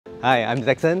Hi, I'm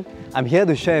Jackson. I'm here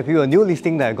to share with you a new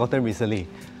listing that I've gotten recently.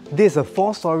 This is a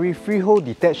 4-storey freehold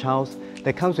detached house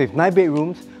that comes with 9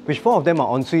 bedrooms, which 4 of them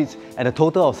are en suites and a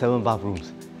total of 7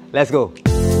 bathrooms. Let's go!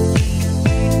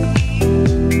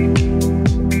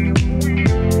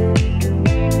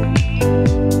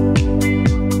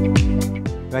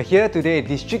 We're here today at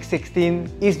District 16,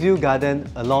 Eastview Garden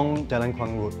along Jalan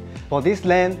Kuang Road. For this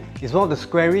land, it's one of the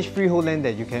squarish freehold land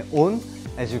that you can own.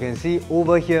 As you can see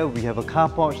over here, we have a car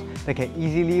porch that can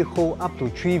easily hold up to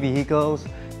 3 vehicles.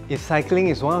 If cycling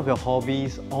is one of your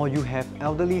hobbies or you have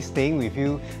elderly staying with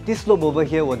you, this slope over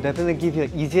here will definitely give you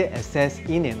easier access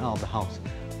in and out of the house.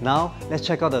 Now, let's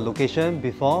check out the location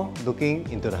before looking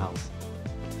into the house.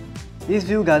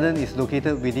 Eastview Garden is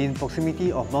located within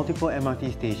proximity of multiple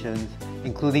MRT stations,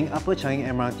 including Upper Changi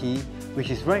MRT,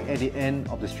 which is right at the end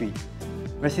of the street.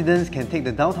 Residents can take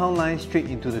the downtown line straight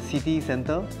into the city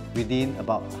centre within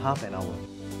about half an hour.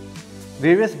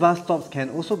 Various bus stops can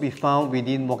also be found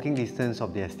within walking distance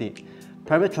of the estate.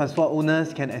 Private transport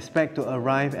owners can expect to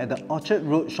arrive at the Orchard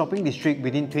Road shopping district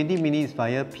within 20 minutes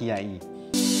via PIE.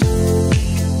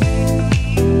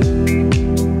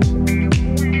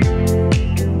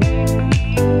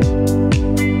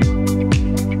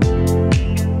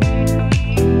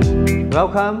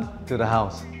 Welcome to the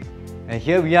house. And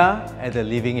here we are at the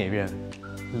living area.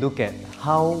 Look at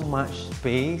how much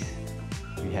space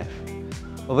we have.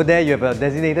 Over there you have a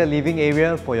designated living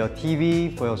area for your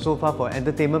TV, for your sofa, for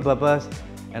entertainment purpose.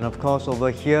 And of course over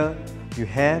here you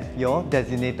have your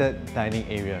designated dining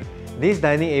area. This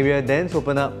dining area then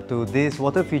opens up to this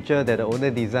water feature that the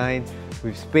owner designed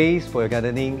with space for your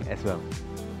gardening as well.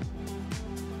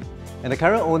 And the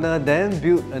current owner then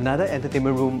built another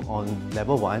entertainment room on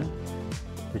level 1,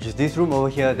 which is this room over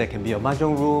here that can be your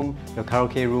mahjong room, your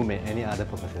karaoke room and any other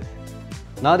purposes.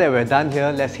 Now that we're done here,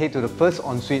 let's head to the first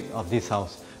ensuite of this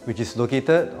house, which is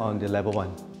located on the level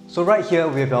 1. So right here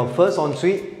we have our first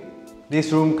ensuite.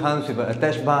 This room comes with an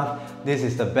attached bath. This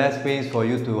is the best space for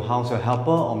you to house your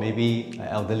helper or maybe an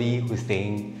elderly who's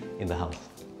staying in the house.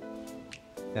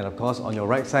 And of course on your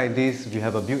right side we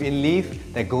have a built-in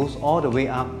lift that goes all the way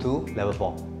up to level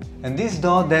 4. And this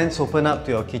door then opens up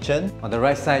to your kitchen. On the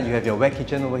right side, you have your wet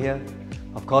kitchen over here.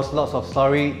 Of course, lots of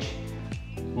storage,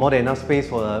 more than enough space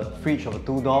for a fridge of a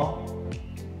 2-door.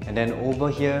 And then over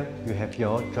here, you have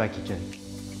your dry kitchen.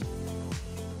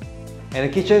 And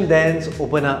the kitchen then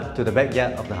opens up to the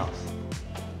backyard of the house.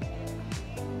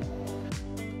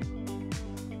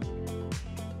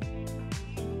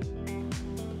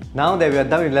 Now that we are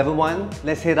done with level 1,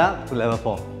 let's head up to level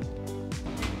 4.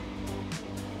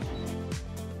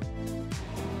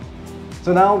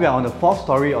 So now we are on the 4th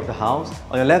story of the house.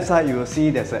 On your left side, you will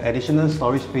see there's an additional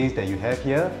storage space that you have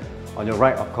here. On your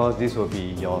right, of course, this will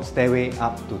be your stairway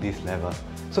up to this level.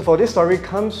 So for this story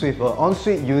comes with an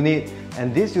ensuite unit,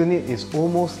 and this unit is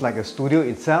almost like a studio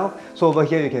itself. So over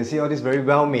here, you can see all this very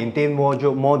well maintained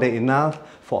wardrobe, more than enough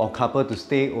for a couple to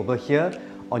stay over here.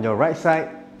 On your right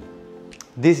side,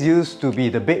 this used to be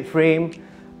the bed frame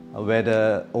where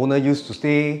the owner used to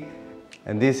stay,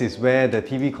 and this is where the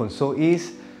TV console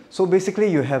is. So basically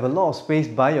you have a lot of space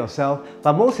by yourself,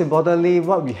 but most importantly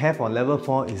what we have on level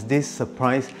 4 is this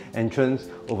surprise entrance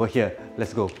over here.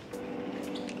 Let's go.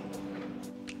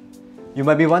 You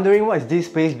might be wondering what is this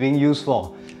space being used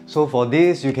for. So for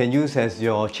this you can use as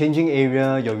your changing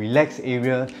area, your relax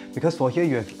area, because for here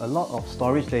you have a lot of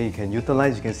storage that you can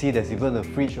utilize. You can see there's even a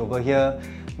fridge over here.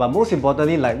 But most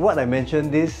importantly, like what I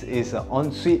mentioned, this is an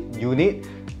ensuite unit.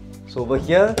 So over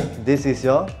here, this is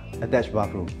your attached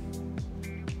bathroom.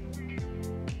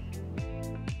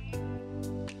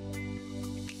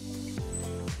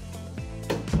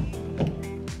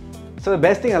 So the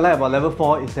best thing I like about level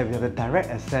 4 is that we have a direct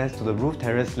access to the roof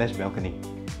terrace / balcony.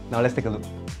 Now let's take a look.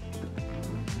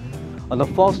 On the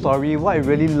 4th story, what I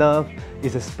really love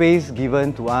is the space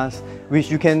given to us, which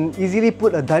you can easily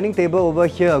put a dining table over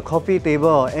here, a coffee table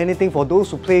or anything for those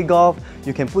who play golf.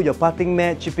 You can put your putting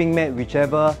mat, chipping mat,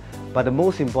 whichever. But the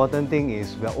most important thing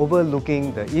is we are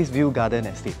overlooking the Eastview Garden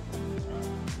estate.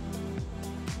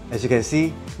 As you can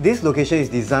see, this location is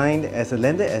designed as a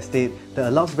landed estate that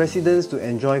allows residents to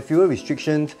enjoy fewer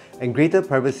restrictions and greater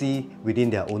privacy within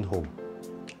their own home.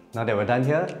 Now that we're done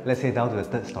here, let's head down to the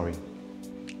 3rd story.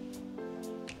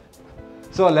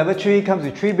 So level 3 comes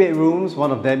with 3 bedrooms,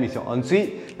 one of them is your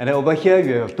ensuite, and then over here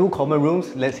you have 2 common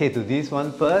rooms. Let's head to this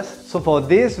one first. So for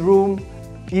this room,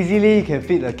 easily you can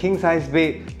fit a king size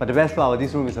bed, but the best part of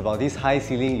this room is about this high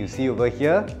ceiling you see over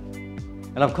here.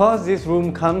 And of course, this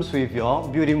room comes with your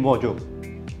built-in wardrobe.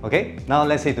 Okay, now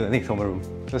let's head to the next common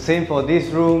room. So same for this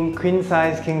room, queen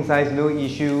size, king size, no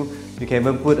issue. You can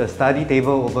even put a study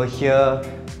table over here.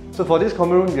 So for this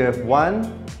common room, you have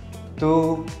 1,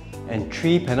 2, and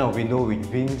 3 panel of window, which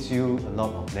brings you a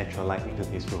lot of natural light into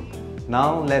this room.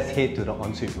 Now let's head to the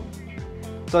ensuite room.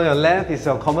 So on your left is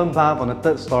your common bath on the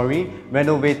 3rd story,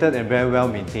 renovated and very well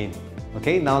maintained.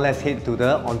 Okay, now let's head to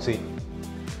the ensuite.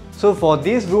 So for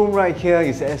this room right here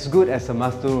is as good as a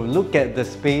master room. Look at the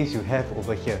space you have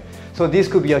over here. So this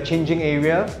could be your changing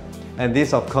area, and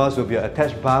this of course will be an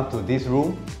attached bath to this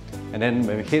room. And then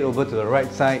when we head over to the right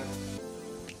side,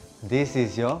 this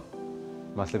is your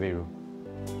master bedroom.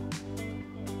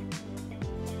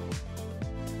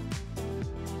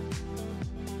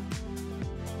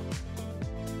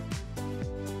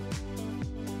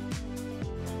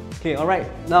 Okay, alright,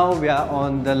 now we are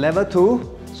on the level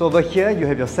 2. So over here, you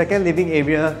have your second living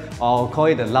area, or I'll call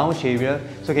it the lounge area.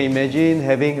 So you can imagine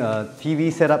having a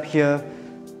TV set up here,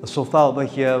 a sofa over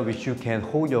here, which you can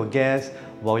hold your guests,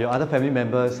 while your other family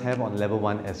members have on level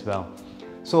 1 as well.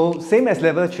 So same as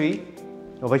level 3,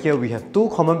 over here we have 2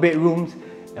 common bedrooms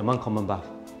and 1 common bath.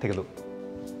 Take a look.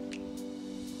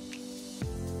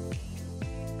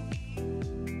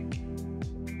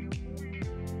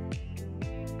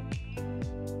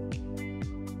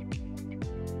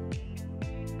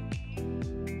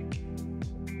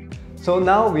 So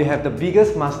now we have the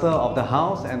biggest master of the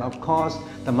house, and of course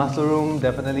the master room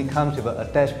definitely comes with an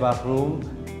attached bathroom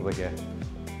over here.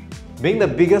 Being the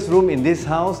biggest room in this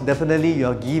house, definitely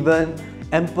you're given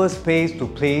ample space to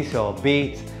place your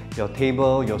bed, your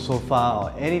table, your sofa,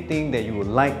 or anything that you would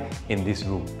like in this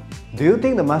room. Do you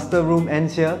think the master room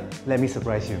ends here? Let me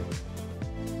surprise you.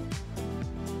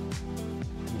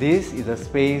 This is a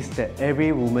space that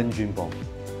every woman dreams of.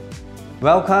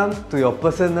 Welcome to your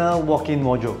personal walk-in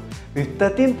wardrobe. With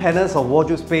 13 panels of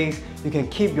wardrobe space, you can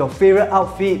keep your favorite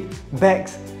outfit,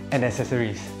 bags, and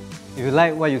accessories. If you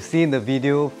like what you see in the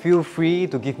video, feel free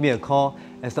to give me a call,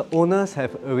 as the owners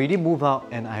have already moved out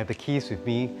and I have the keys with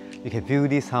me. You can view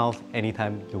this house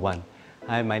anytime you want.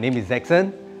 Hi, my name is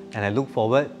Jackson, and I look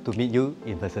forward to meet you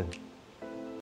in person.